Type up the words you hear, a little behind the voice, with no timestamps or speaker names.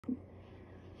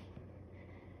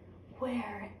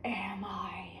Where am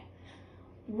I?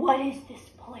 What is this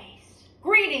place?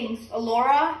 Greetings,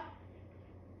 Allura.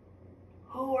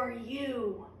 Who are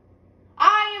you?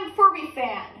 I am Furby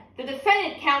Fan, the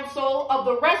defendant counsel of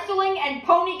the wrestling and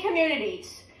pony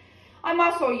communities. I'm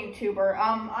also a YouTuber.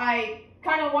 I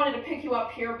kind of wanted to pick you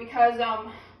up here because,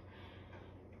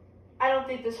 I don't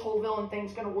think this whole villain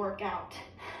thing's gonna work out.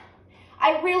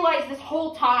 I realized this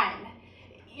whole time,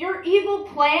 your evil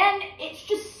plan, it's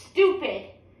just stupid.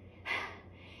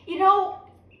 You know,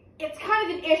 it's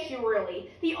kind of an issue,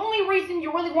 really. The only reason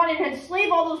you really wanted to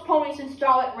enslave all those ponies in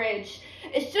Starlight Ridge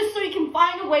is just so you can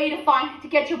find a way to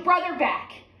get your brother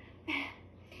back.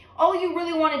 All you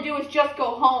really want to do is just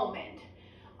go home, and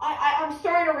I'm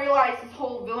starting to realize this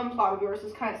whole villain plot of yours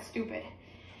is kind of stupid.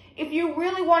 If you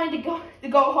really wanted to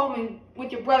go home and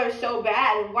with your brother so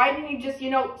bad, why didn't you just,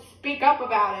 speak up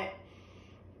about it?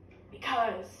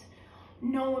 Because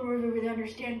no one would really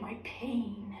understand my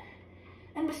pain.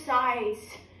 And besides,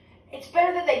 it's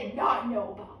better that they not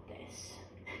know about this.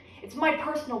 It's my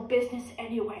personal business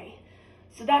anyway.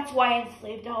 So that's why I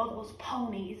enslaved all those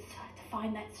ponies to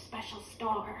find that special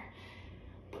star.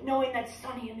 But knowing that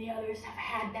Sunny and the others have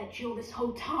had that jewel this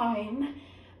whole time,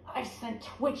 I sent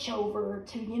Twitch over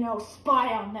to,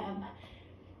 spy on them.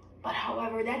 But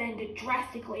however, that ended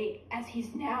drastically as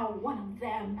he's now one of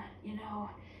them,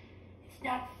 It's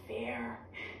not fair.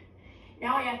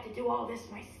 Now I have to do all this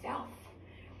myself.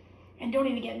 And don't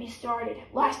even get me started.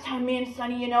 Last time me and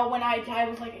Sunny, when I died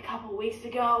was like a couple weeks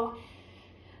ago.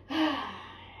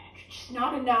 Just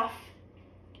not enough.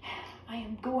 I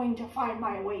am going to find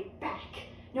my way back,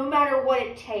 no matter what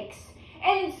it takes.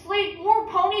 And enslave more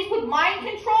ponies with mind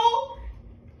control?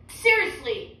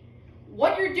 Seriously,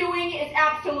 what you're doing is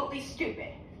absolutely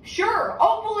stupid. Sure,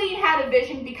 Opaline had a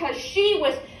vision because she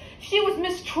was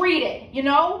mistreated,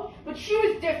 But she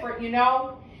was different,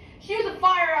 She was a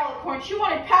fire alicorn. She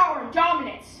wanted power and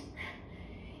dominance.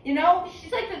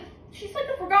 She's like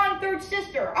the forgotten third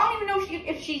sister. I don't even know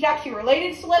if she's actually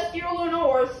related to Celestial Luna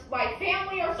or like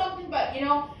family or something, but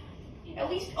at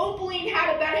least Opaline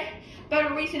had a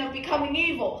better reason of becoming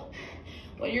evil.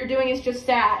 What you're doing is just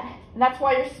sad, and that's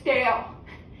why you're stale.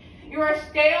 You're a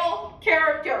stale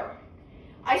character.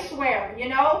 I swear,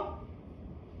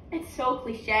 It's so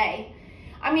cliche.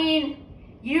 I mean,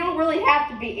 you don't really have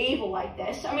to be evil like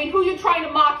this. I mean, who are you trying to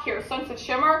mock here? Sunset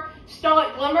Shimmer?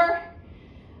 Starlight Glimmer?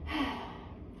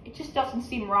 It just doesn't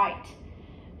seem right.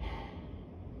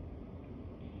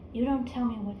 You don't tell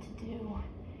me what to do.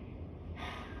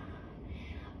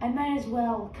 I might as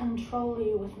well control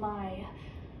you with my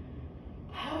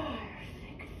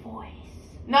perfect voice.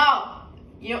 No,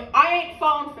 I ain't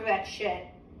falling for that shit.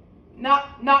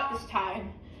 Not this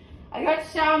time. I got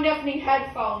sound deafening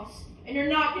headphones, and you're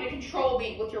not gonna control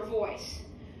me with your voice.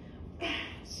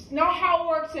 It's not how it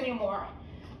works anymore.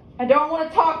 I don't want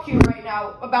to talk to you right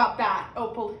now about that,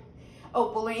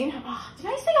 Opaline. Did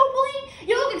I say Opaline?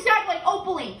 You look exactly like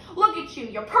Opaline. Look at you.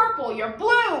 You're purple. You're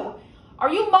blue.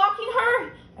 Are you mocking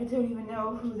her? I don't even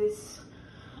know who this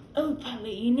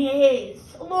Opaline is.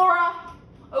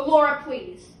 Allura,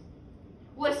 please.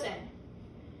 Listen.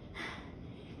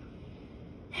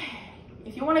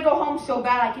 If you want to go home so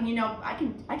bad, I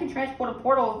can transport a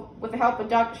portal with the help of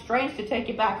Dr. Strange to take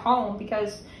you back home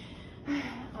because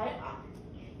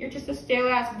you're just a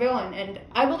stale-ass villain, and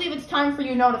I believe it's time for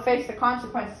you to face the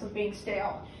consequences of being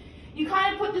stale. You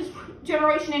kind of put this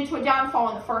generation into a downfall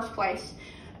in the first place,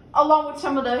 along with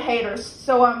some of the haters.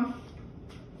 So,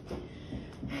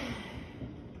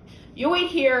 you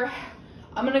wait here.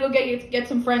 I'm gonna go get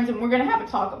some friends, and we're gonna have a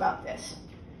talk about this.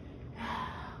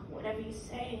 Whatever you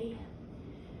say.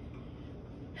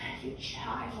 You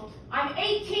child. I'm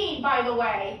 18, by the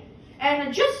way,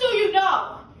 and just so you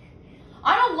know,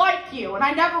 I don't like you, and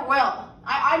I never will.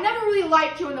 I never really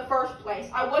liked you in the first place.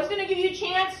 I was going to give you a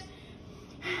chance.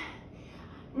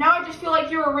 Now I just feel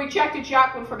like you're a rejected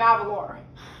Jacqueline from Allura.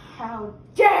 How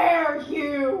dare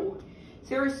you?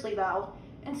 Seriously, though.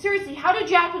 And seriously, how do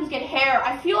Jacquelines get hair?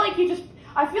 I feel like it's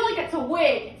a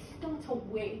wig. It's a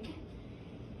wig.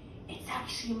 It's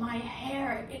actually my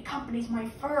hair. It accompanies my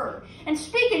fur. And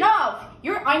speaking of,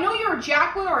 I know you're a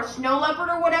Jacqueline or a snow leopard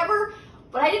or whatever,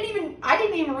 but I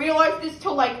didn't even realize this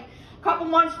till like a couple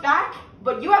months back,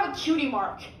 but you have a cutie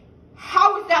mark.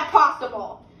 How is that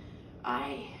possible?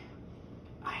 I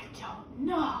don't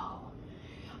know.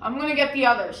 I'm gonna get the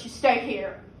others. You stay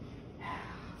here.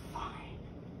 Fine.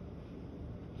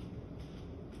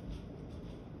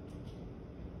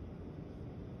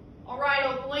 All right,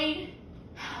 Opaline.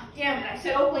 Damn it, I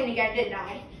said Opaline again, didn't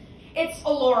I? It's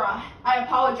Allura. I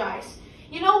apologize.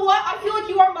 You know what? I feel like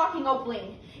you are mocking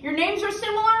Opaline. Your names are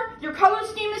similar. Your color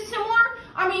scheme is similar.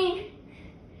 I mean,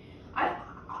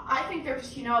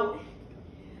 just,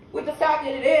 with the fact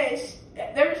that it is,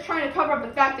 they're just trying to cover up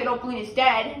the fact that Opaline is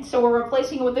dead, and so we're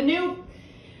replacing it with a new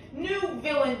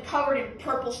villain covered in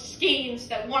purple schemes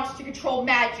that wants to control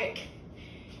magic.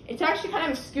 It's actually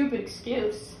kind of a stupid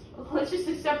excuse. Let's just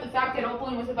accept the fact that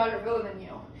Opaline was a better villain than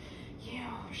you. You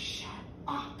shut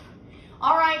up.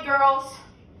 All right, girls.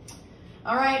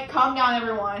 All right, calm down,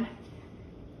 everyone.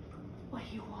 What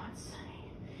do you want,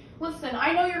 Sonny? Listen,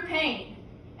 I know your pain,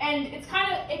 and it's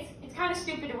kind of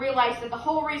stupid to realize that the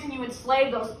whole reason you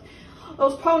enslaved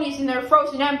those ponies in their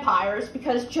frozen empires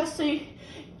because just so you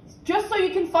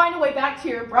can find a way back to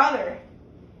your brother.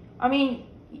 I mean,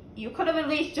 you could have at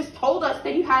least just told us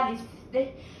that you had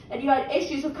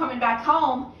issues with coming back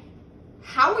home.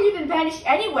 How were you even banished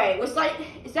anyway? Is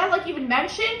that even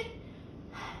mentioned?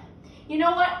 You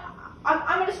know what?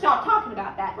 I'm gonna stop talking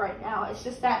about that right now. It's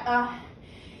just that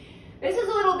this is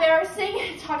a little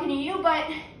embarrassing talking to you, but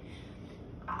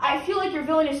I feel like your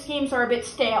villainous schemes are a bit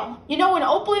stale. When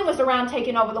Opaline was around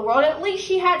taking over the world, at least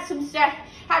she had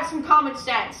some common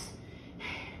sense.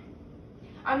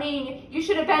 I mean, you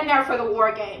should have been there for the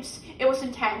war games. It was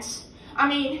intense. I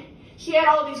mean, she had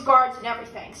all these guards and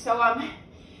everything. So,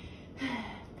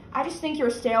 I just think you're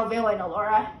a stale villain,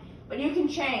 Allura. But you can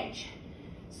change.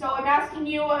 So I'm asking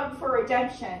you for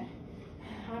redemption.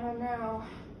 I don't know.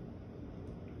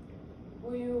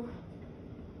 Will you...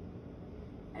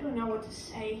 I don't know what to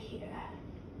say here.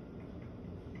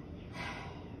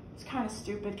 It's kind of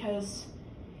stupid because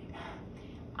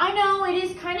I know it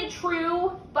is kind of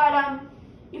true, but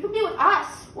you can be with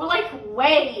us. We're like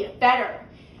way better.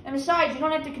 And besides, you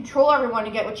don't have to control everyone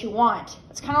to get what you want.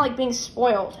 It's kind of like being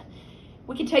spoiled.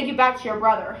 We can take you back to your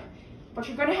brother, but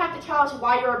you're going to have to tell us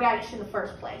why you were banished in the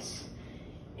first place.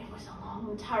 It was a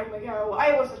long time ago.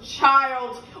 I was a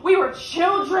child. We were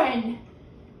children.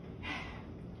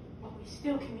 But we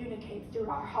still communicate through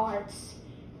our hearts.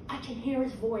 I can hear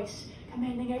his voice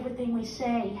commanding everything we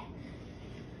say.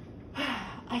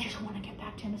 I just want to get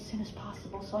back to him as soon as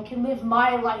possible so I can live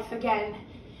my life again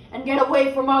and get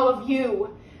away from all of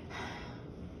you.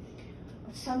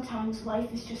 But sometimes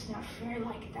life is just not fair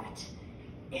like that,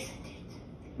 isn't it?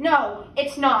 No,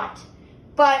 it's not.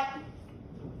 But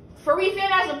Farifan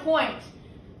has a point.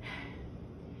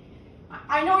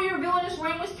 I know your villainous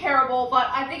reign was terrible, but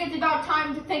I think it's about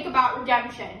time to think about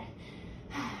redemption.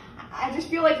 I just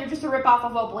feel like you're just a ripoff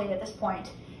of Opaline at this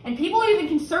point. And people are even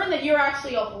concerned that you're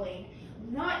actually Opaline.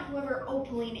 Not whoever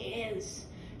Opaline is.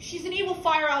 She's an evil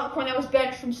fire alicorn that was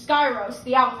banished from Skyros,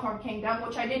 the Alicorn Kingdom,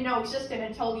 which I didn't know existed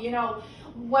until,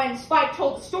 when Spike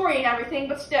told the story and everything,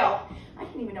 but still. I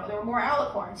didn't even know there were more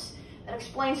alicorns. That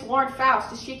explains Lauren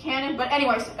Faust. Is she canon? But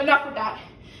anyways, enough with that.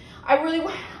 I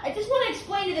just want to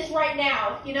explain to this right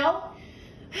now,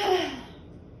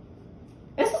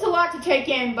 This is a lot to take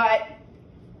in, but...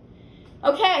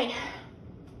 Okay.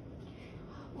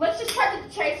 Let's just cut to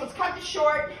the chase. Let's cut this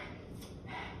short.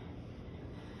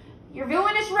 Your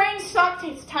villainous reign sucked.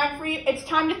 It's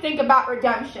time to think about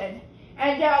redemption.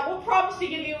 And we'll promise to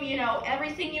give you,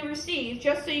 everything you receive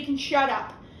just so you can shut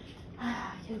up.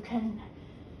 You can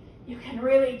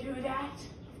really do that?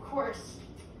 Of course.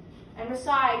 And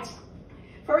besides,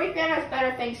 Farifan has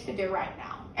better things to do right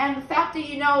now. And the fact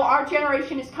that, our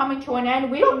generation is coming to an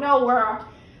end, we don't know where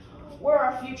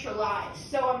our future lies.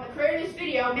 So the creator of this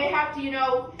video may have to,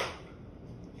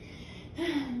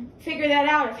 figure that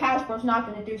out if Hasbro's not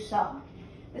going to do so.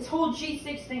 This whole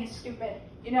G6 thing is stupid,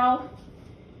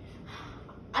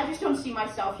 I just don't see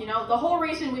myself, The whole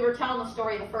reason we were telling the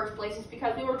story in the first place is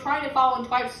because we were trying to follow in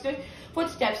Twilight's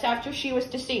footsteps after she was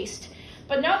deceased.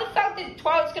 But now the fact that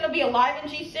Twilight's going to be alive in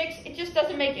G6, it just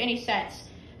doesn't make any sense.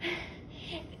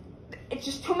 It's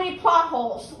just too many plot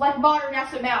holes, like modern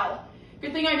SML.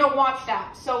 Good thing I don't watch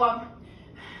that. So,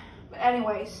 but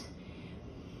anyways.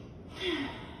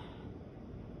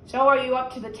 So are you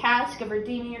up to the task of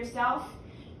redeeming yourself?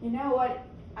 You know what?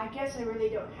 I guess I really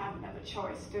don't have another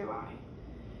choice, do I?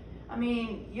 I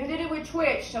mean, you did it with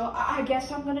Twitch, so I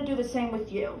guess I'm gonna do the same with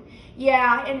you.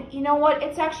 Yeah, and you know what?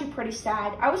 It's actually pretty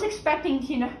sad. I was expecting,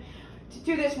 to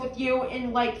do this with you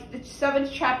in, like, the 7th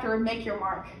chapter of Make Your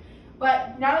Mark.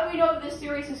 But now that we know that this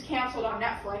series is canceled on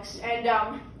Netflix,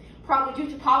 and, probably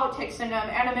due to politics and,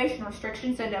 animation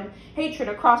restrictions and, hatred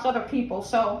across other people,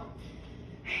 so...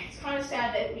 It's kind of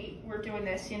sad that we're doing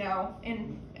this,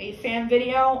 in a fan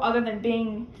video, other than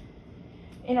being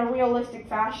in a realistic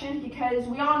fashion, because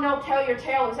we all know Tell Your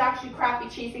Tale is actually crappy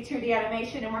cheesy 2D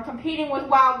animation, and we're competing with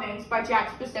Wildlings by Jack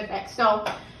Specific, so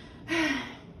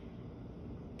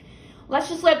let's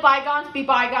just let bygones be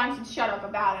bygones and shut up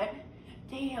about it.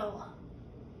 Deal.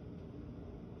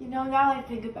 You know, now that I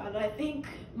think about it, I think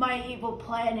my evil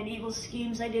plan and evil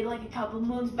schemes I did like a couple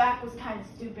moons back was kind of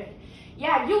stupid.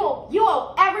 Yeah, you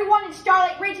owe everyone in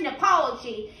Starlight Ridge an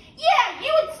apology. Yeah,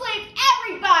 you enslaved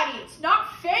everybody. It's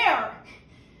not fair.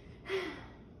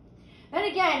 Then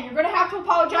again, you're gonna have to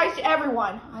apologize to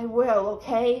everyone. I will,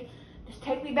 okay? Just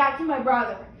take me back to my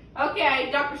brother. Okay,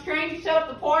 Dr. Strange, you set up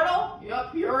the portal?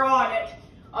 Yep, you're on it.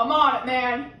 I'm on it,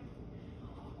 man.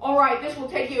 All right, this will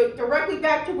take you directly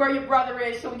back to where your brother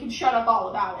is so we can shut up all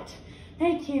about it.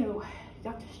 Thank you,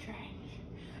 Dr. Strange.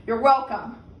 You're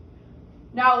welcome.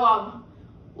 Now,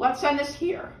 let's end this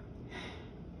here.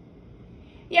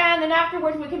 Yeah, and then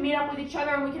afterwards we can meet up with each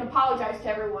other and we can apologize to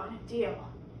everyone. Deal.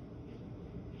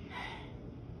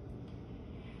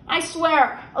 I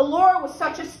swear, Allura was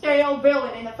such a stale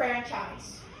villain in the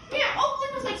franchise. Yeah,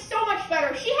 Oakland was like so much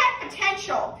better. She had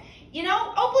potential. You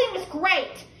know, Oakland was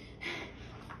great.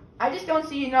 I just don't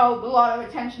see, you know, a lot of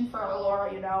attention for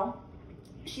Allura, you know.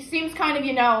 She seems kind of,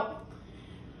 you know,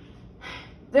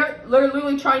 they're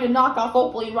literally trying to knock off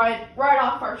Oakley right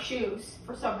off our shoes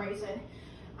for some reason.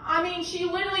 I mean, she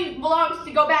literally belongs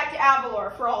to go back to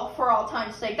Allura for all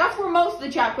time's sake. That's where most of the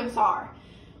Jacquins are.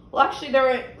 Well, actually,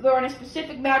 they're in a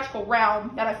specific magical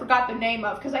realm that I forgot the name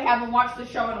of because I haven't watched the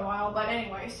show in a while. But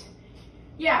anyways,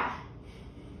 yeah.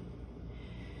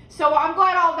 So I'm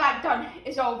glad all that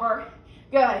is over.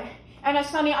 Good. And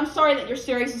Sunny, I'm sorry that your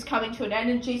series is coming to an end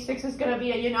and G6 is going to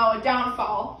be a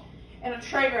downfall and a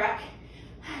train wreck.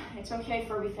 It's okay,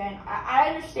 Furby fan. I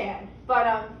understand.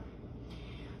 But,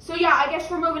 so yeah, I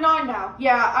guess we're moving on now.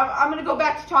 Yeah, I'm going to go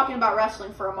back to talking about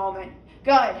wrestling for a moment.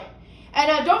 Good.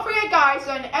 And don't forget, guys,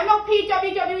 an MLP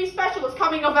WWE special is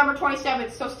coming November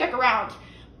 27th, so stick around.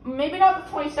 Maybe not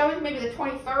the 27th, maybe the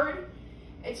 23rd.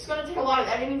 It's going to take a lot of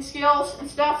editing skills and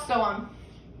stuff, so,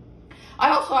 I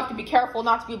also have to be careful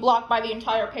not to be blocked by the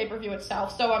entire pay-per-view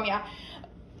itself. So yeah.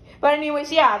 But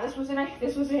anyways, yeah, this was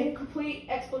a complete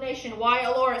explanation why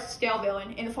Allura is a stale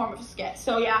villain in the form of a skit.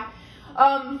 So yeah.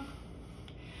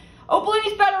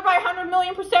 Opalini's better by 100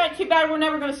 million%. Too bad we're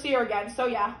never gonna see her again. So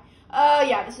yeah.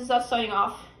 Yeah, this is us signing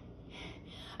off.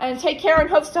 And take care and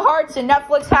hopes to hearts and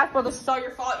Netflix, Hasbro, this is all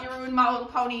your fault. You ruined My Little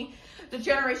Pony, the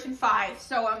Generation 5.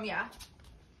 So yeah.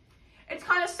 It's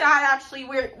kind of sad actually.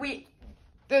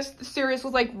 This series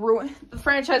was like ruined. The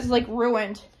franchise is like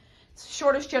ruined. It's the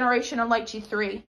shortest generation unlike G3.